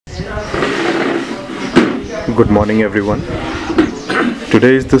Good morning, everyone.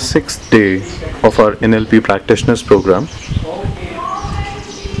 Today is the 6th day of our NLP Practitioners program.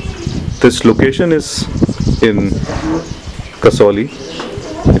 This location is in Kasauli.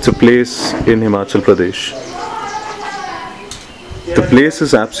 It's a place in Himachal Pradesh. The place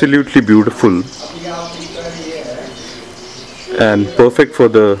is absolutely beautiful and perfect for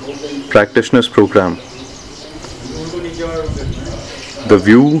the Practitioners program. The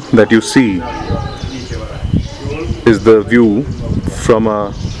view that you see is the view from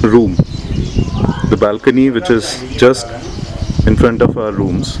a room, the balcony which is just in front of our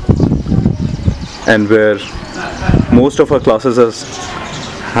rooms and where most of our classes has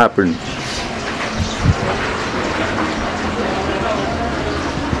happened.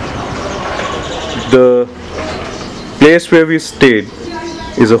 The place where we stayed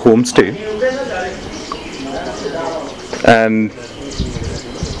is a homestay, and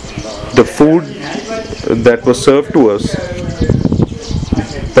the food that was served to us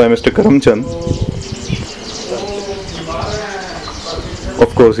by Mr. Karamchand,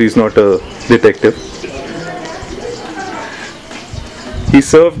 of course he's not a detective, he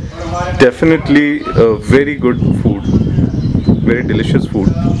served definitely a very good food, very delicious food,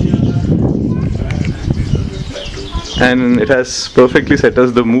 and it has perfectly set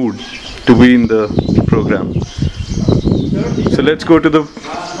us the mood to be in the program. So let's go to the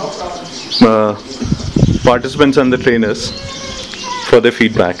participants and the trainers for their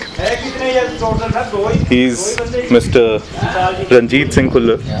feedback. He's Mr. Ranjit Singh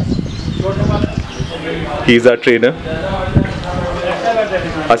Kullar. He's our trainer.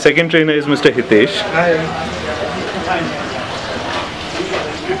 Our second trainer is Mr. Hitesh.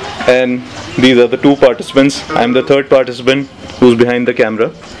 And these are the two participants. I'm the third participant who's behind the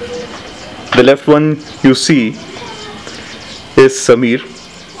camera. The left one you see is Samir.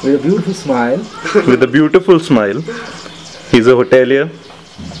 With a beautiful smile. With a beautiful smile. He's a hotelier.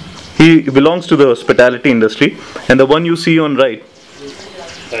 He belongs to the hospitality industry. And the one you see on right,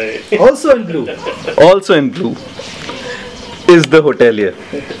 Also in blue. also in blue, is the hotelier.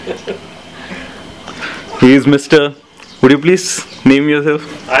 He is Mr. Would you please name yourself?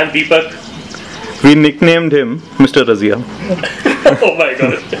 I'm Deepak. We nicknamed him Mr. Razia. Oh my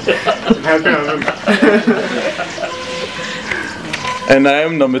god. And I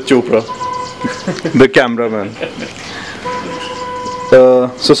am Namit Chopra, the cameraman.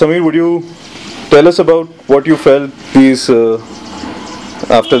 So Samir, would you tell us about what you felt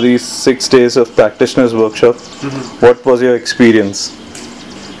after these 6 days of practitioners workshop? What was your experience?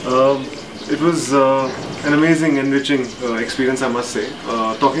 It was an amazing, enriching experience, I must say.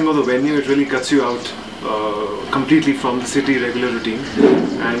 Talking about the venue, it really cuts you out completely from the city regular routine,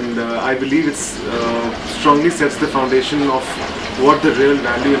 and I believe it strongly sets the foundation of what the real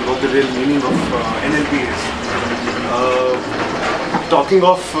value and what the real meaning of NLP is. Talking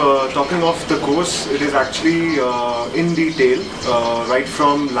of the course, it is actually in detail, right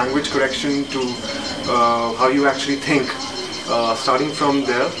from language correction to how you actually think, starting from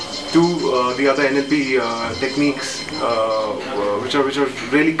there to the other NLP techniques, which are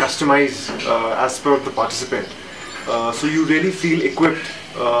really customized as per the participant. So you really feel equipped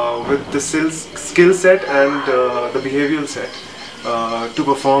with the skill set and the behavioral set to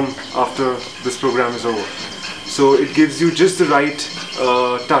perform after this program is over. So it gives you just the right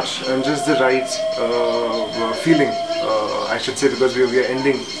touch and just the right feeling, I should say, because we are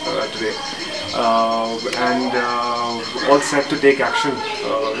ending today. And all set to take action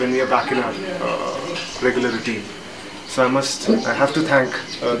when we are back in our regular routine. So I have to thank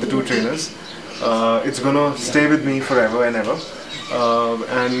the two trainers. It's gonna stay with me forever and ever.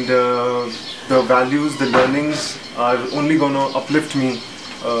 And the values, the learnings are only gonna uplift me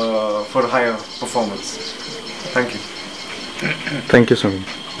for higher performance. Thank you. Thank you, Samir.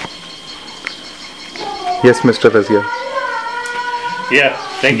 Yes, Mr. Razia. Yeah,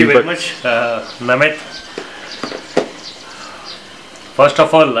 thank you very much, Namit. First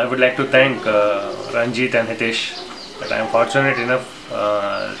of all, I would like to thank Ranjit and Hitesh that I am fortunate enough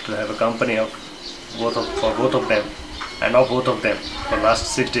to have a company of both of them for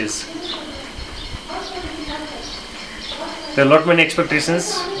last 6 days. There are lot many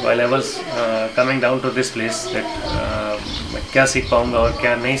expectations while I was coming down to this place that मैं क्या सीख पाऊँगा और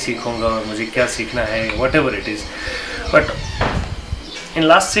क्या नहीं सीखूँगा और मुझे क्या सीखना है, whatever it is. But in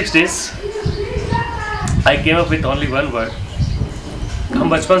last 6 days, I came up with only one word. हम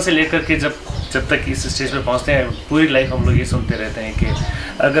बचपन से लेकर के जब तक इस स्टेज पे पहुँचते हैं, पूरी लाइफ हम लोग ये सुनते रहते हैं कि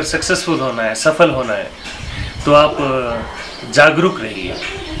अगर सक्सेसफुल होना है, सफल होना है, तो आप जागरूक रहिए,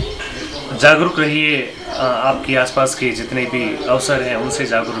 जागरूक रहिए, आपकी आसपास के जितने भी अवसर हैं उनसे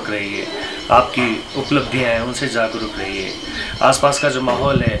जागरूक रहिए, आपकी उपलब्धियां हैं उनसे जागरूक रहिए, आसपास का जो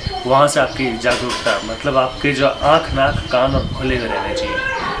माहौल है वहाँ से आपकी जागरूकता, मतलब आपके जो आँख नाक कान और खुले हुए रहने चाहिए।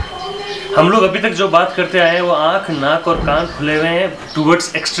 हम लोग अभी तक जो बात करते आए हैं वो आँख नाक और कान खुले हुए हैं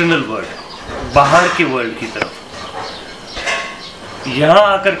टूवर्ड्स एक्सटर्नल वर्ल्ड, बाहर के वर्ल्ड की तरफ। यहाँ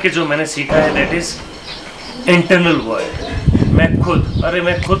आकर के जो मैंने सीखा है दैट इज इंटरनल वर्ल्ड। मैं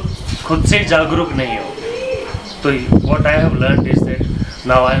खुद से जागरूक नहीं हूँ। तो what I have learned is that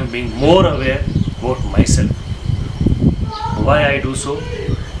now I am being more aware about my self, why I do so,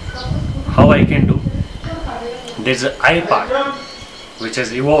 how I can do. There is a I part which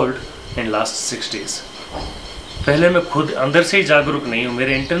has evolved in last 6 days। पहले मैं खुद अंदर से ही जागरूक नहीं हूँ,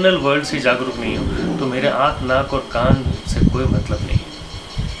 मेरे internal world से जागरूक नहीं हूँ, तो मेरे आँख नाक और कान से कोई मतलब नहीं है।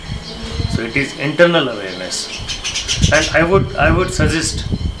 So it is internal awareness and I would suggest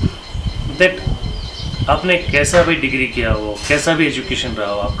that आपने कैसा भी डिग्री किया हो, कैसा भी एजुकेशन रहा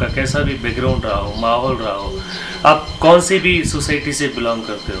हो, आपका कैसा भी बैकग्राउंड रहा हो, माहौल रहा हो, आप कौन से भी सोसाइटी से बिलोंग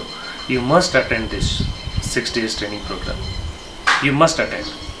करते हो, you must attend this 6 days training programme. You must attend,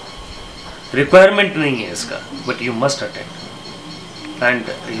 requirement नहीं है इसका, but you must attend and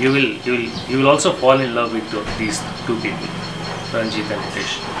you will also fall in love with these two people, Ranjit and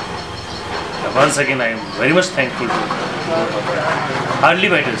Hitesh. Once again, I am very much thankful to both of them. Hardly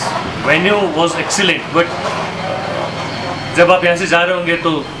matters. Venue was excellent, but जब आप यहाँ से जा रहे होंगे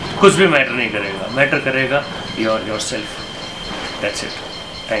तो कुछ भी मैटर नहीं करेगा, मैटर करेगा yourself. That's it.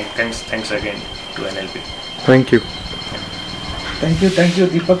 Thanks again to NLP. Thank you. Thank you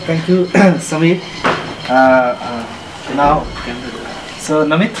Deepak, thank you Sameer. Now, so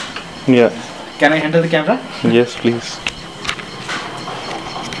Namit, Yeah. can I handle the camera? Yes, please.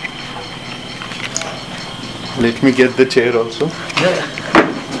 Let me get the chair also.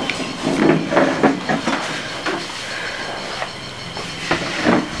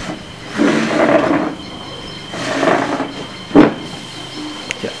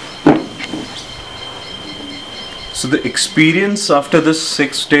 So the experience after this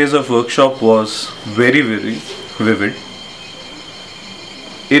 6 days of workshop was very, very vivid.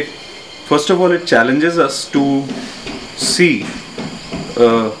 First of all, it challenges us to see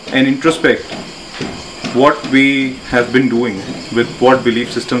and introspect what we have been doing, with what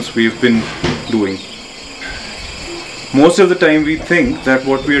belief systems we've been doing. Most of the time we think that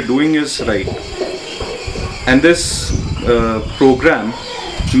what we are doing is right, and this program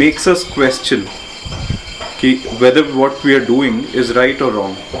makes us question whether what we are doing is right or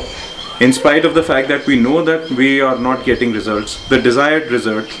wrong, in spite of the fact that we know that we are not getting results, the desired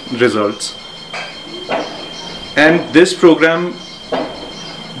results. And this program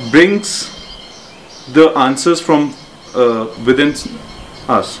brings the answers from within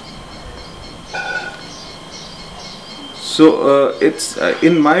us. So it's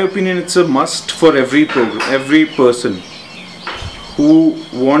in my opinion, it's a must for every person who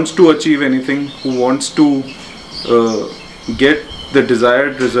wants to achieve anything, who wants to get the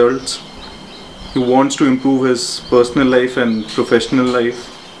desired results, who wants to improve his personal life and professional life,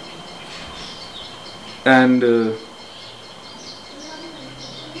 and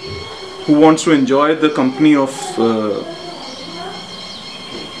who wants to enjoy the company of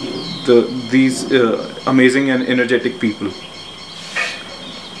these amazing and energetic people.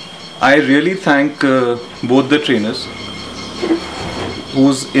 I really thank both the trainers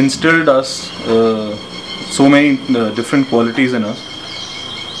who's instilled us so many different qualities in us.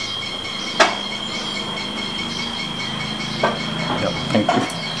 Yeah, thank you.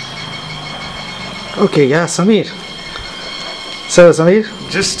 Okay, yeah, Sameer. So Sameer,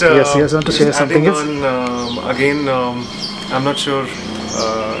 Just yes, you want to share something else? Again, I'm not sure.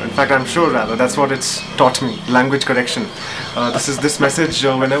 In fact, I'm sure rather that's what it's taught me. Language correction. This message.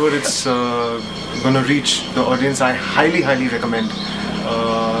 Whenever it's going to reach the audience, I highly recommend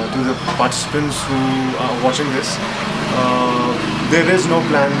to the participants who are watching this. There is no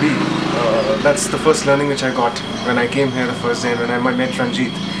plan B. That's the first learning which I got when I came here the first day, when I met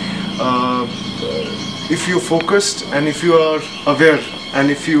Ranjit. If you're focused and if you are aware,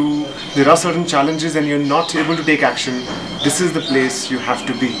 and if there are certain challenges and you're not able to take action, this is the place you have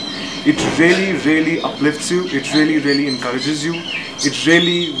to be. It really uplifts you, it really encourages you, it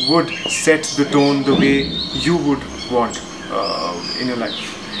really would set the tone the way you would want in your life.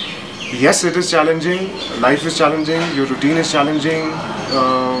 Yes, it is challenging, life is challenging, your routine is challenging,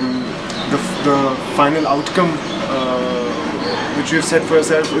 the final outcome which you've set for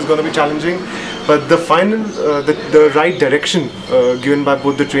yourself is going to be challenging, but the final, the right direction given by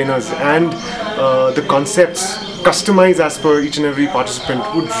both the trainers and the concepts customize as per each and every participant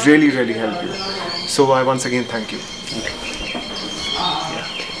would really help you. So I once again thank you.